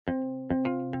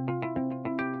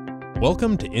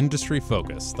Welcome to Industry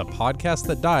Focus, the podcast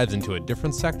that dives into a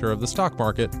different sector of the stock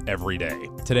market every day.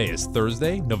 Today is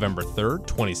Thursday, November 3rd,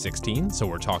 2016, so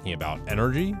we're talking about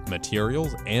energy,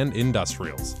 materials, and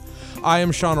industrials. I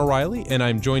am Sean O'Reilly, and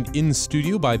I'm joined in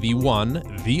studio by the one,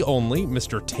 the only,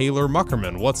 Mr. Taylor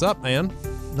Muckerman. What's up, man?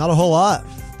 Not a whole lot.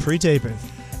 Pre-taping.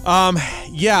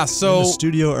 Yeah, so... In the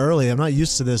studio early. I'm not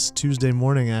used to this Tuesday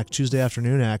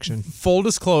afternoon action. Full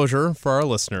disclosure for our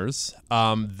listeners,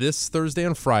 this Thursday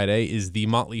and Friday is the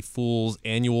Motley Fool's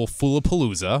annual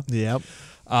Foolapalooza. Yep.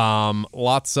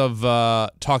 Lots of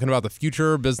talking about the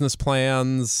future, business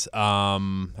plans. I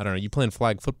don't know, you playing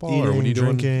flag football? Or what are you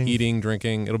doing? Eating,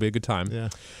 drinking. It'll be a good time. Yeah.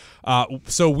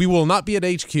 So we will not be at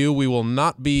HQ. We will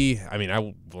not be,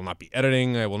 I will not be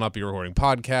editing. I will not be recording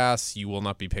podcasts. You will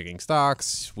not be picking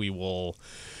stocks. We will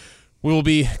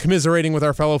be commiserating with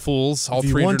our fellow fools, all 350.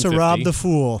 If you want to rob the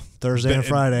fool, Thursday and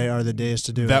Friday are the days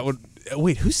to do it.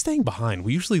 Wait, who's staying behind?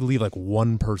 We usually leave like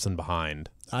one person behind.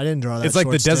 I didn't draw that. It's like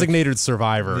the stick. designated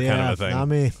survivor kind of a thing. Not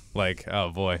me. Like, oh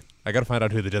boy, I got to find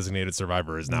out who the designated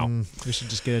survivor is now. We should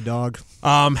just get a dog.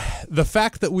 The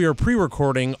fact that we are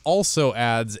pre-recording also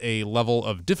adds a level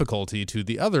of difficulty to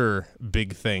the other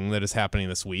big thing that is happening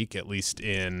this week, at least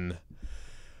in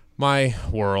my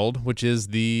world, which is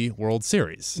the World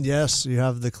Series. Yes, you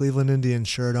have the Cleveland Indians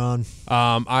shirt on.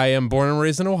 I am born and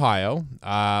raised in Ohio.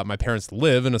 My parents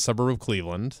live in a suburb of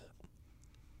Cleveland.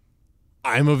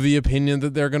 I'm of the opinion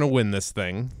that they're going to win this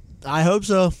thing. I hope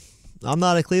so. I'm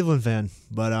not a Cleveland fan,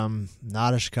 but I'm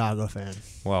not a Chicago fan.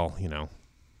 Well, you know,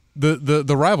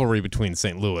 the rivalry between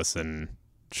St. Louis and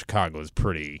Chicago is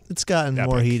pretty It's gotten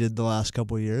epic. more heated the last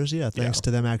couple of years. Yeah, thanks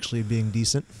to them actually being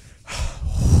decent.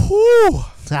 Whew.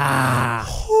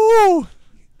 Whew.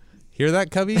 Hear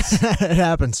that, Cubbies? It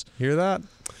happens. Hear that?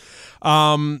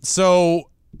 So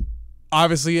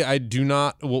obviously I do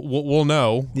not. We'll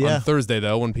know on Thursday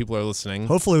though when people are listening.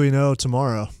 Hopefully we know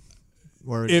tomorrow,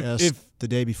 or if the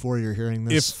day before you're hearing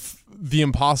this. If the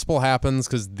impossible happens,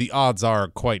 because the odds are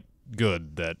quite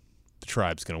good that the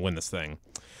Tribe's going to win this thing.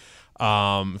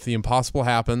 If the impossible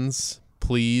happens,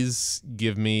 please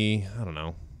give me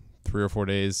 3 or 4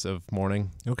 days of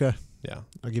mourning. Okay. Yeah.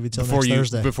 I'll give you till next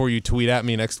Thursday. Before you tweet at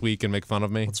me next week and make fun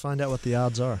of me. Let's find out what the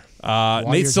odds are.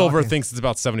 Nate Silver thinks it's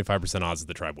about 75% odds that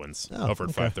the Tribe wins over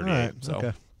at 538. Right.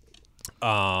 So,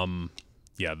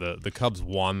 the Cubs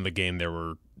won the game they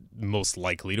were most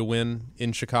likely to win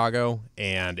in Chicago,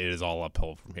 and it is all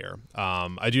uphill from here.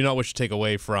 I do not wish to take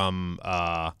away from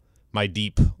my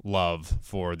deep love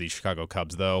for the Chicago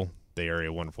Cubs, though. They are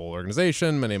a wonderful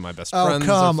organization. Many of my best friends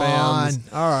are fans.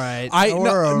 All right.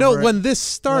 When this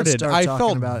started, I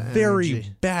felt very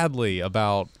energy. badly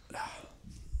about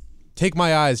take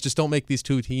my eyes. Just don't make these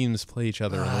two teams play each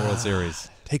other in the World Series.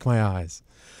 Take my eyes.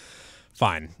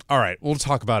 Fine. All right. We'll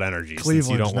talk about energy. Cleveland,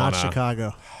 since you don't not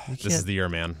Chicago. This is the year,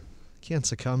 man. Can't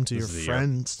succumb to your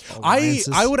friends.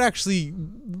 I would actually,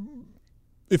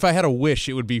 if I had a wish,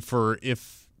 it would be for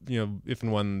if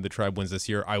and when the Tribe wins this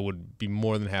year, I would be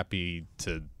more than happy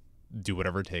to do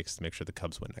whatever it takes to make sure the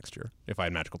Cubs win next year if I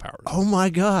had magical powers. Oh, my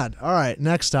God. All right.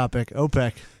 Next topic,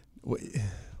 OPEC.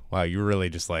 Wow, you were really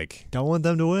just like... Don't want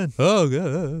them to win. Oh,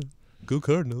 God. Go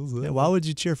Cardinals. Yeah, why would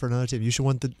you cheer for another team? You should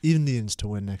want the Indians to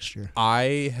win next year.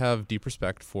 I have deep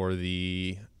respect for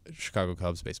the Chicago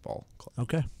Cubs baseball club.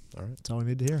 Okay. All right. That's all we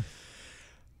need to hear.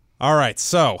 All right,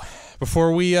 so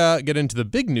before we get into the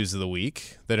big news of the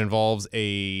week that involves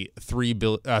a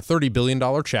 $30 billion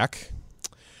check,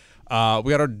 we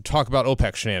got to talk about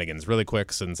OPEC shenanigans really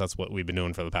quick since that's what we've been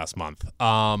doing for the past month.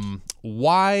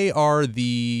 Why are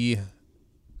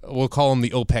we'll call them the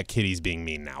OPEC kiddies being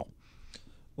mean now?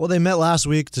 Well, they met last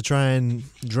week to try and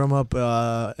drum up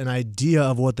an idea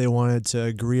of what they wanted to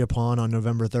agree upon on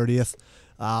November 30th.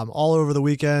 All over the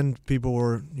weekend, people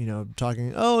were,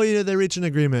 talking, they reached an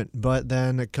agreement. But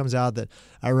then it comes out that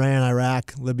Iran,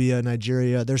 Iraq, Libya,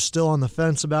 Nigeria, they're still on the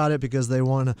fence about it because they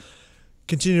want to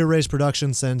continue to raise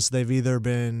production since they've either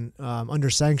been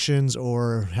under sanctions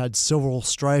or had civil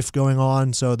strife going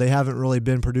on. So they haven't really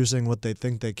been producing what they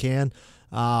think they can.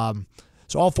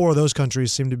 So all 4 of those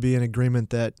countries seem to be in agreement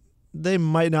that they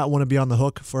might not want to be on the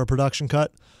hook for a production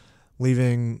cut,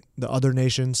 leaving the other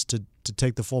nations to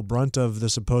take the full brunt of the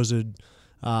supposed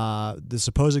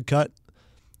cut.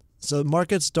 So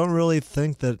markets don't really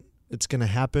think that it's going to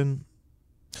happen.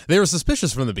 They were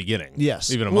suspicious from the beginning.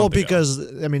 Yes. Even a month ago. Because,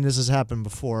 this has happened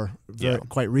before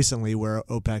quite recently where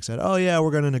OPEC said,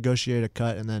 we're going to negotiate a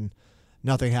cut, and then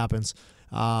nothing happens.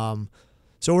 So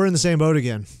we're in the same boat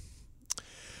again.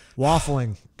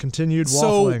 Continued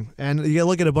waffling. And you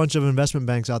look at a bunch of investment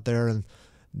banks out there, and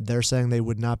they're saying they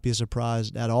would not be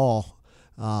surprised at all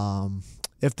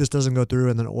if this doesn't go through,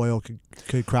 and then oil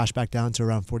could crash back down to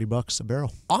around $40 a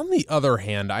barrel. On the other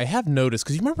hand, I have noticed,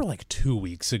 because you remember like 2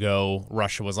 weeks ago,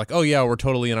 Russia was like, oh yeah, we're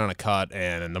totally in on a cut,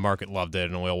 and the market loved it,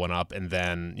 and oil went up. And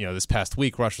then, this past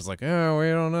week, Russia's like, oh, we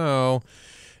don't know.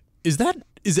 Is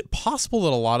it possible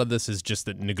that a lot of this is just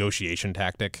a negotiation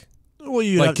tactic?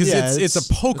 Well, because it's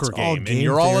a poker game, and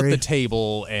you're all at theory. the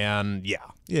table, and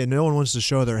Yeah, no one wants to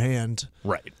show their hand.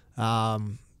 Right.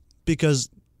 Because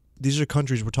these are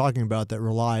countries we're talking about that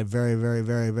rely very, very,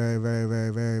 very, very, very,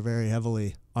 very, very, very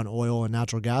heavily on oil and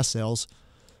natural gas sales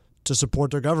to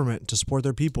support their government, to support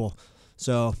their people.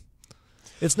 So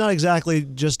it's not exactly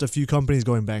just a few companies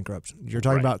going bankrupt. You're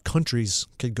talking about countries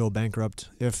could go bankrupt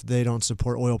if they don't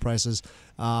support oil prices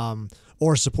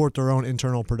or support their own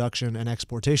internal production and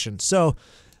exportation. So,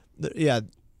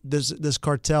 this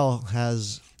cartel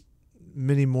has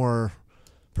many more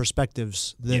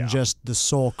perspectives than just the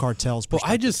sole cartel's perspective.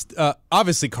 Well, I just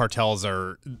obviously cartels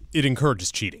it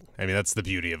encourages cheating. I mean, that's the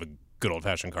beauty of a good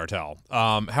old-fashioned cartel.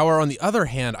 However, on the other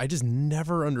hand, I just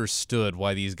never understood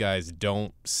why these guys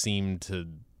don't seem to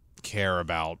care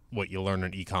about what you learn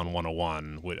in Econ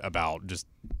 101 about just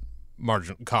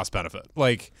margin cost benefit.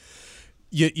 Like,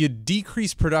 you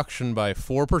decrease production by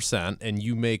 4% and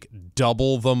you make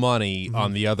double the money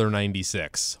on the other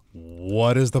 96.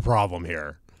 What is the problem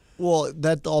here? Well,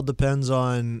 that all depends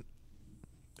on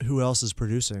who else is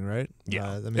producing, right?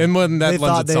 Yeah. And when that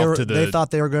lends itself to they thought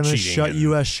they were going to cheating shut and-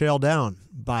 U.S. shale down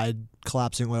by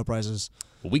collapsing oil prices.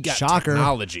 Well, we got Shocker.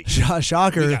 technology.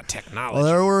 Shocker. We got technology. Well,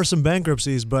 there were some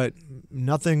bankruptcies, but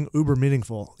nothing uber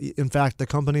meaningful. In fact, the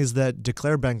companies that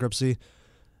declare bankruptcy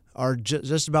are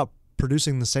just about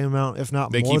producing the same amount, if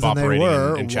not They more keep than they operating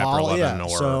were. in Chapter 11, or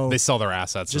so they sell their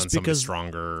assets and just then somebody's because-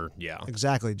 stronger. Yeah.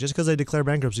 exactly. Just because they declare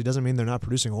bankruptcy doesn't mean they're not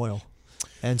producing oil.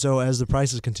 And so as the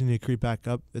prices continue to creep back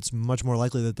up, it's much more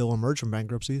likely that they'll emerge from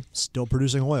bankruptcy still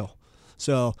producing oil.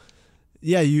 So,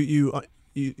 yeah, you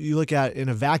look at in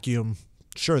a vacuum,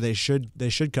 sure they should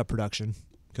cut production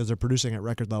because they're producing at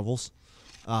record levels.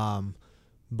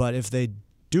 But if they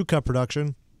do cut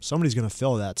production, somebody's going to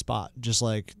fill that spot, just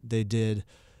like they did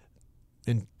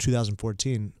in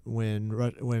 2014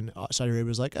 when Saudi Arabia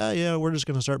was like, we're just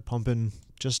going to start pumping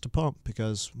just to pump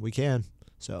because we can.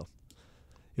 So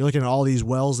you're looking at all these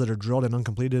wells that are drilled and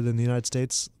uncompleted in the United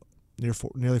States,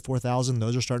 nearly 4,000.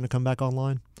 Those are starting to come back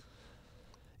online.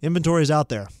 Inventory is out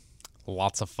there.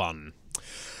 Lots of fun.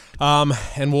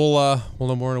 And we'll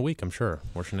know more in a week, I'm sure.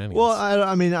 More shenanigans.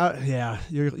 Well,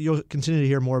 you'll continue to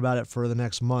hear more about it for the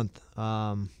next month.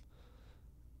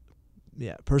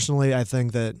 Personally, I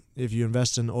think that if you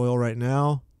invest in oil right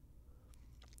now,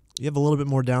 you have a little bit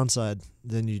more downside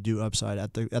than you do upside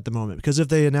at the moment. Because if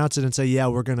they announce it and say,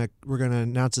 we're gonna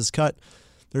announce this cut,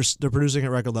 they're producing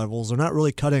at record levels. They're not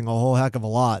really cutting a whole heck of a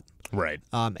lot, right?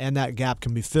 And that gap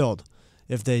can be filled.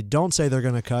 If they don't say they're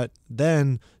going to cut,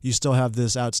 then you still have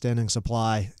this outstanding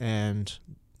supply, and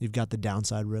you've got the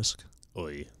downside risk.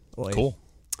 Oy. Cool.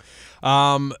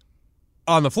 On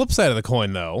the flip side of the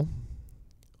coin, though,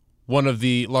 one of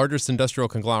the largest industrial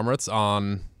conglomerates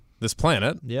on this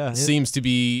planet seems to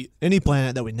be any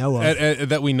planet that we know of.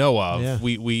 That we know of. Yeah.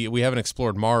 We haven't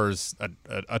explored Mars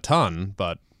a ton,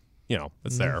 but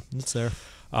it's there. It's there.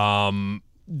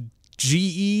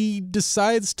 GE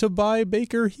decides to buy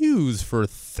Baker Hughes for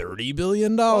 $30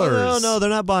 billion. No, they're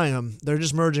not buying them. They're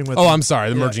just merging with. Oh, I'm sorry.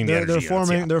 They're merging the energy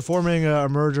units. They're forming a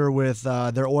merger with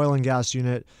their oil and gas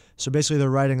unit. So basically,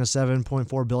 they're writing a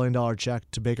 $7.4 billion check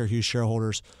to Baker Hughes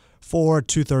shareholders for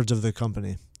 2/3 of the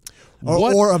company,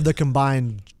 or of the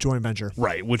combined joint venture.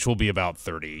 Right, which will be about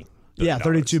 $30 billion. Yeah,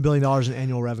 $32 billion in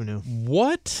annual revenue.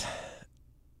 What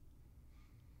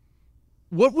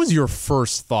was your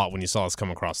first thought when you saw this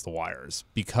come across the wires?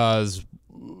 Because,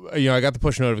 I got the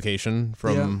push notification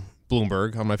from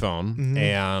Bloomberg on my phone,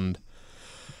 and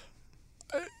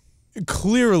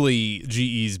clearly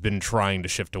GE's been trying to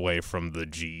shift away from the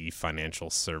GE financial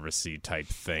servicey type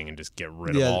thing and just get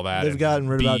rid of all that. They've gotten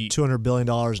rid of about $200 billion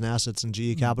in assets in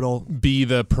GE Capital. Be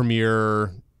the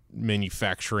premier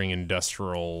manufacturing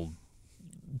industrial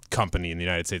company in the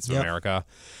United States of America.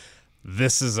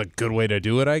 This is a good way to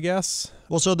do it, I guess.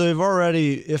 Well, so they've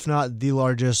already, if not the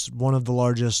largest, one of the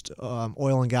largest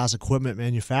oil and gas equipment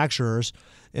manufacturers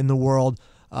in the world.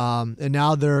 And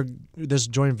now this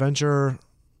joint venture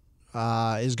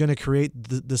is going to create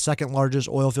the second largest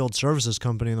oil field services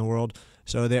company in the world.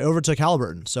 So they overtook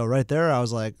Halliburton. So right there, I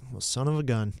was like, well, son of a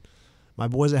gun. My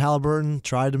boys at Halliburton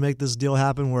tried to make this deal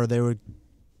happen where they would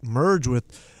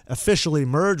officially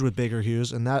merge with Baker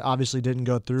Hughes, and that obviously didn't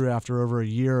go through after over a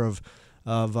year of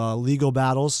legal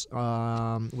battles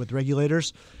with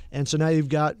regulators. And so now you've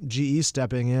got GE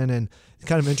stepping in, and it's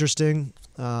kind of interesting.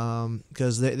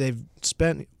 because they've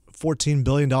spent $14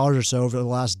 billion or so over the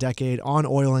last decade on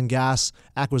oil and gas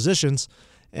acquisitions,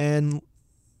 and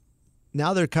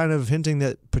now they're kind of hinting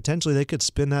that potentially they could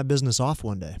spin that business off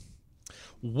one day.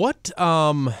 What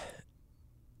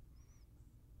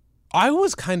I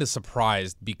was kind of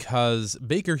surprised because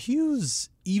Baker Hughes,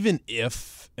 even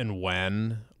if and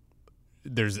when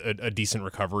there's a decent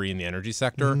recovery in the energy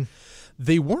sector,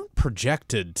 they weren't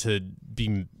projected to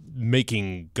be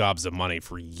making gobs of money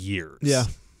for years. Yeah.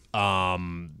 I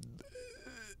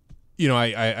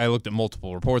looked at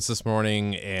multiple reports this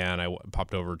morning, and I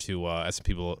popped over to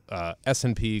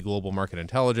S&P Global Market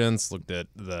Intelligence, looked at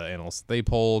the analysts they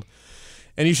polled,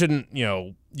 and you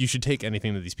should take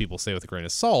anything that these people say with a grain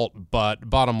of salt, but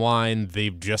bottom line,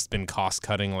 they've just been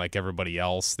cost-cutting like everybody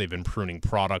else. They've been pruning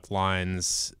product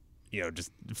lines,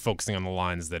 just focusing on the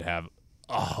lines that have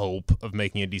a hope of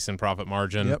making a decent profit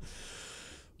margin. Yep.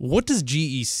 What does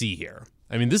GE see here?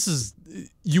 I mean,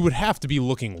 you would have to be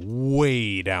looking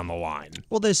way down the line.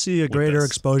 Well, they see a greater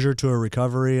exposure to a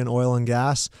recovery in oil and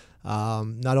gas.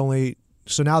 Not only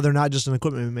so now they're not just an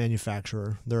equipment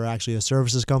manufacturer; they're actually a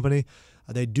services company.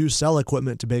 They do sell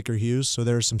equipment to Baker Hughes, so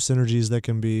there's some synergies that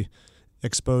can be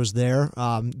exposed there.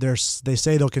 They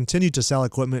say they'll continue to sell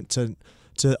equipment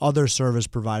to other service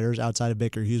providers outside of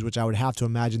Baker Hughes, which I would have to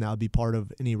imagine that would be part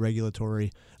of any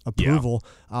regulatory approval.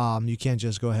 Yeah. You can't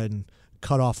just go ahead and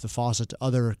cut off the faucet to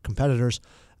other competitors.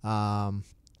 When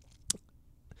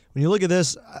you look at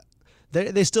this,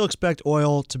 they still expect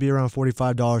oil to be around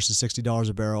 $45 to $60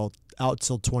 a barrel out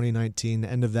till 2019, the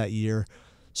end of that year.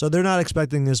 So they're not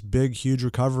expecting this big, huge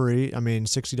recovery. I mean,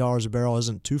 $60 a barrel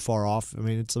isn't too far off. I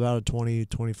mean, it's about a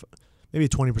 25, maybe a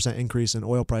 20% increase in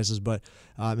oil prices, but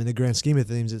in the grand scheme of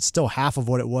things, it's still half of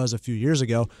what it was a few years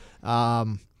ago.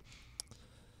 So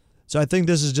I think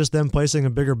this is just them placing a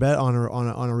bigger bet on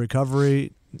a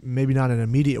recovery, maybe not an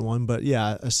immediate one, but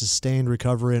yeah, a sustained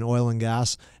recovery in oil and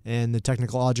gas and the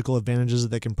technological advantages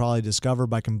that they can probably discover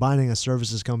by combining a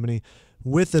services company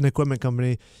with an equipment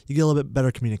company. You get a little bit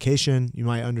better communication. You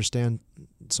might understand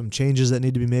some changes that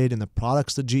need to be made in the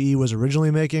products that GE was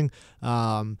originally making,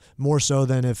 more so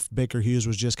than if Baker Hughes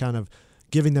was just kind of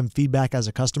giving them feedback as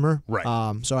a customer. Right.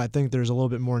 So I think there's a little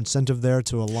bit more incentive there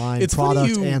to align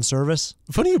product and service.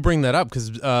 Funny you bring that up because,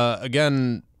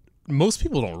 again, most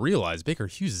people don't realize Baker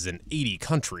Hughes is in 80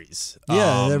 countries.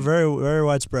 Yeah, they're very, very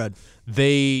widespread.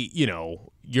 They,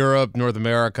 Europe, North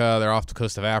America, they're off the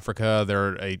coast of Africa.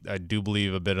 They're, I do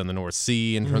believe, a bit in the North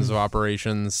Sea in terms of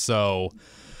operations. So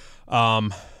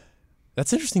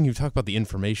that's interesting you talk about the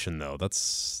information, though.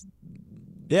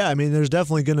 Yeah, I mean, there's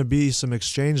definitely going to be some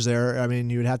exchange there. I mean,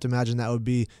 you would have to imagine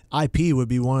that IP would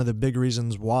be one of the big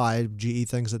reasons why GE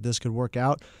thinks that this could work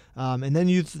out. And then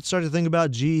you start to think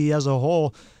about GE as a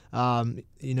whole. They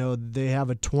have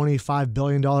a $25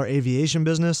 billion aviation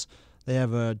business. They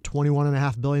have a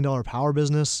 $21.5 billion power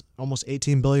business, almost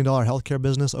 $18 billion healthcare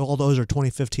business. All those are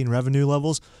 2015 revenue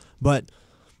levels. But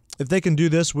if they can do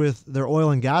this with their oil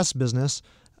and gas business,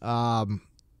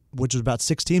 which is about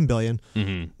 $16 billion,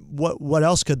 what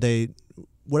else could they?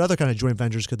 What other kind of joint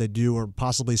ventures could they do, or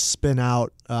possibly spin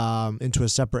out into a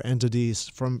separate entities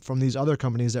from these other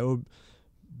companies that would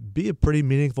be a pretty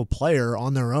meaningful player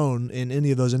on their own in any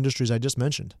of those industries I just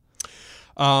mentioned?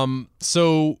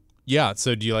 So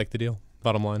do you like the deal?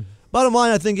 Bottom line,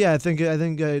 I think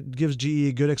it gives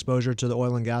GE good exposure to the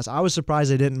oil and gas. I was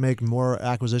surprised they didn't make more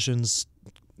acquisitions,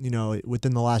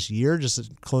 within the last year,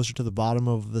 just closer to the bottom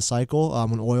of the cycle,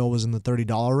 when oil was in the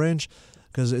 $30 range,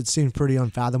 because it seemed pretty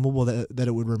unfathomable that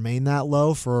it would remain that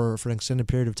low for an extended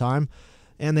period of time.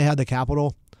 And they had the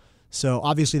capital. So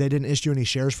obviously they didn't issue any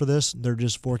shares for this. They're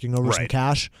just forking over some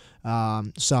cash,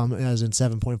 some as in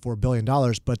 $7.4 billion.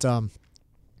 But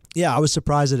I was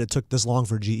surprised that it took this long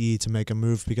for GE to make a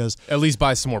move, because at least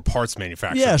buy some more parts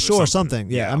manufacturers. Yeah, sure, something.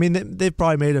 Yeah, I mean, they've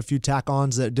probably made a few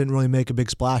tack-ons that didn't really make a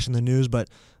big splash in the news, but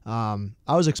I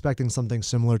was expecting something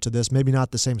similar to this. Maybe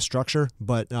not the same structure,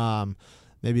 but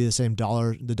maybe the same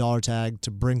dollar tag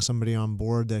to bring somebody on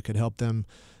board that could help them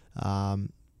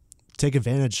take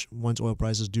advantage once oil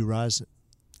prices do rise.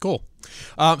 Cool.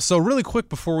 So really quick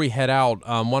before we head out,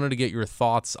 wanted to get your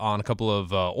thoughts on a couple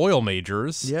of oil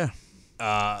majors. Yeah.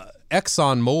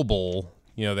 ExxonMobil,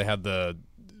 they had the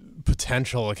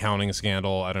potential accounting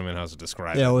scandal. I don't even know how to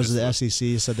describe it. Yeah, it was the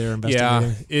SEC said they were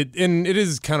investigating. Yeah, it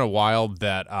is kind of wild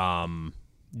that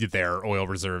their oil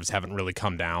reserves haven't really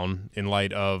come down in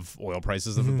light of oil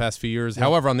prices of the past few years. Yeah.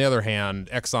 However, on the other hand,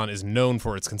 Exxon is known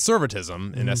for its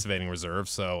conservatism in estimating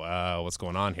reserves. So what's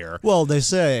going on here? Well, they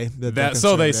say that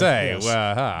so they say.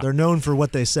 Yes. They're known for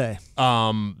what they say.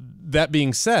 That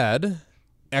being said,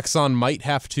 Exxon might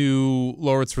have to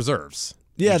lower its reserves.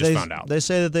 Yeah, just found out. They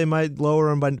say that they might lower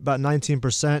them by about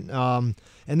 19%.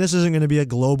 And this isn't going to be a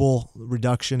global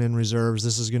reduction in reserves.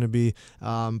 This is going to be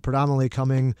predominantly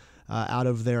coming out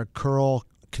of their Kearl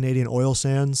Canadian oil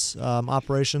sands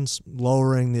operations,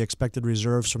 lowering the expected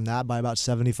reserves from that by about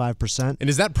 75%. And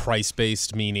is that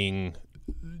price-based, meaning...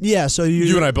 Yeah, so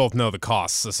you and I both know the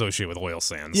costs associated with oil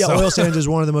sands. Yeah, so. oil sands is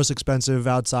one of the most expensive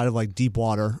outside of like deep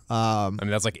water. I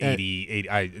mean, that's like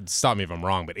 80 stop me if I'm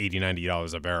wrong, but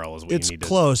 $80-90 a barrel is what you need to... It's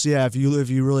close, yeah, if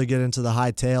you really get into the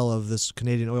high tail of this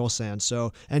Canadian oil sand.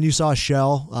 So, and you saw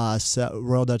Shell,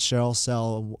 Royal Dutch Shell,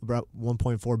 sell about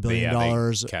 $1.4 billion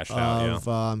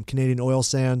of Canadian oil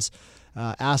sands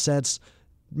assets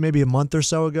maybe a month or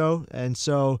so ago. And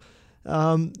so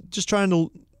just trying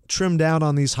to trim down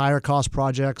on these higher cost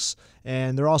projects,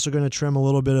 and they're also going to trim a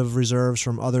little bit of reserves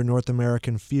from other North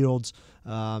American fields.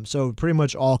 So pretty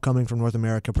much all coming from North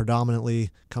America, predominantly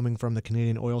coming from the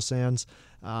Canadian oil sands.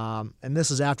 And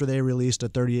this is after they released a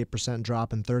 38%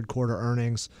 drop in third quarter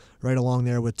earnings, right along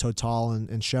there with Total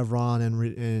and Chevron,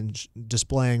 and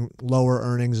displaying lower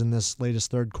earnings in this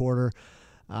latest third quarter.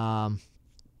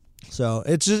 So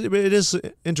it is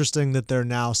interesting that they're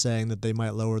now saying that they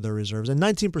might lower their reserves, and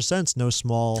 19% is no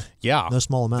small amount.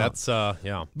 That's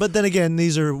yeah. But then again,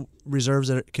 these are reserves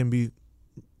that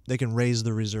they can raise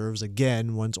the reserves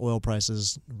again once oil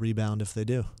prices rebound if they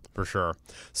do. For sure.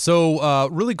 So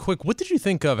really quick, what did you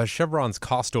think of Chevron's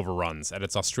cost overruns at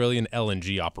its Australian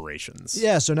LNG operations?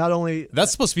 Yeah, so not only...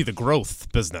 That's supposed to be the growth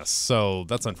business, so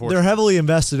that's unfortunate. They're heavily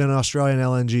invested in Australian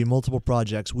LNG, multiple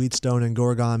projects, Wheatstone and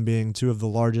Gorgon being two of the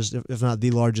largest, if not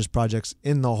the largest projects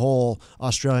in the whole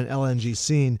Australian LNG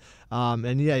scene.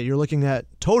 And yeah, you're looking at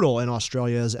total in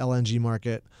Australia's LNG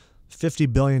market,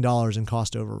 $50 billion in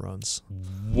cost overruns.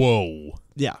 Whoa.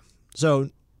 Yeah. So...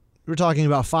 we're talking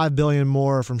about $5 billion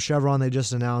more from Chevron they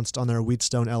just announced on their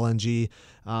Wheatstone LNG.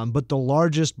 But the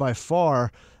largest by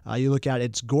far, you look at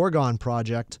its Gorgon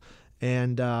project,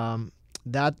 and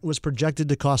that was projected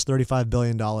to cost $35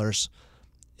 billion.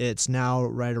 It's now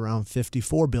right around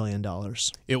 $54 billion.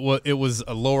 It was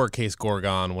a lowercase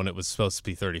Gorgon when it was supposed to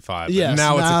be 35. Yes,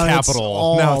 now it's a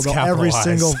capital. Now it's capitalized. Every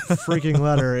single freaking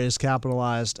letter is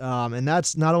capitalized. And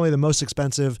that's not only the most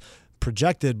expensive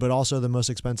projected, but also the most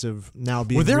expensive now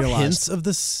being realized. Were there hints of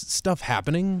this stuff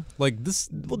happening? Like this?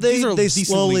 Well, they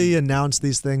slowly announce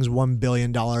these things $1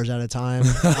 billion at a time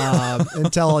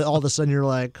until all of a sudden you're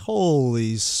like,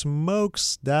 holy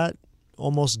smokes, that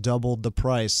almost doubled the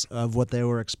price of what they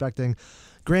were expecting.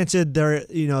 Granted,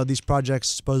 these projects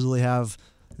supposedly have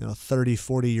 30,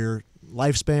 40-year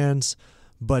lifespans.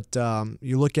 But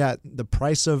you look at the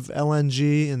price of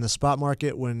LNG in the spot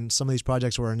market when some of these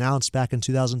projects were announced back in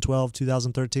 2012,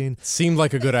 2013. Seemed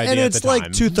like a good idea at the time. And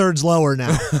it's like 2/3 lower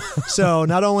now. So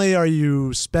not only are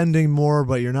you spending more,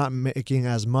 but you're not making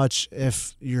as much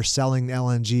if you're selling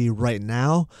LNG right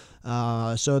now.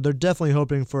 So they're definitely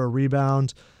hoping for a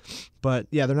rebound. But,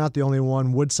 yeah, they're not the only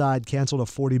one. Woodside canceled a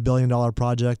 $40 billion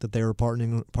project that they were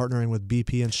partnering with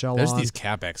BP and Shell There's on. these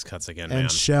CapEx cuts again, and man.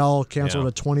 Shell canceled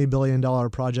a $20 billion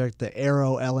project, the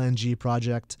Arrow LNG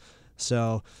project.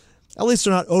 So at least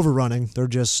they're not overrunning. They're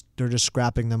just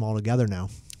scrapping them all together now.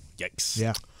 Yikes.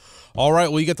 Yeah. All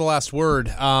right, well, you get the last word.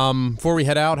 Before we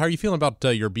head out, how are you feeling about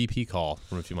your BP call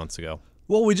from a few months ago?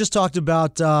 Well, we just talked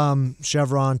about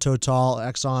Chevron, Total,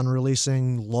 Exxon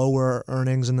releasing lower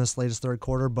earnings in this latest third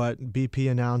quarter, but BP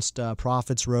announced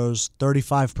profits rose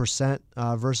 35%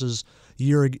 versus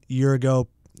year ago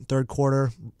third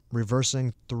quarter,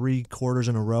 reversing 3 quarters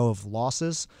in a row of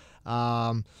losses.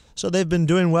 So they've been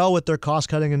doing well with their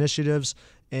cost-cutting initiatives,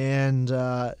 and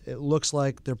it looks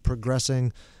like they're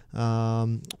progressing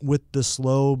with the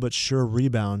slow but sure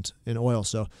rebound in oil.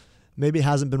 So maybe it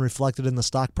hasn't been reflected in the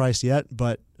stock price yet,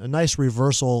 but a nice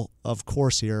reversal of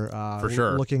course here. For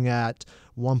sure. Looking at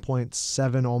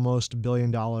 $1.7 almost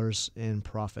billion in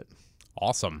profit.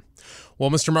 Awesome. Well,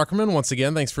 Mr. Markerman, once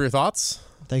again, thanks for your thoughts.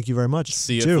 Thank you very much.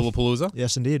 See you at Fulapalooza.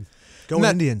 Yes, indeed. Go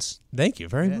Indians. Thank you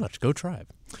very much. Go Tribe.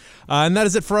 And that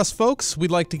is it for us, folks.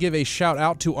 We'd like to give a shout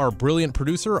out to our brilliant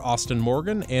producer, Austin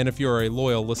Morgan. And if you're a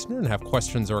loyal listener and have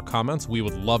questions or comments, we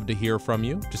would love to hear from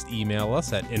you. Just email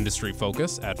us at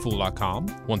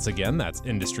industryfocus@fool.com. Once again, that's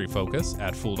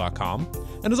industryfocus@fool.com.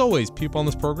 And as always, people on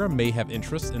this program may have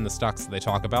interest in the stocks that they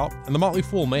talk about, and the Motley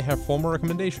Fool may have formal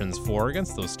recommendations for or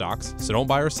against those stocks. So don't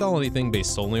buy or sell anything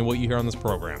based solely on what you hear on this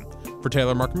program. For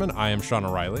Taylor Markerman, I am Sean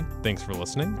O'Reilly. Thanks for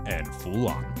listening, and Fool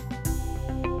on.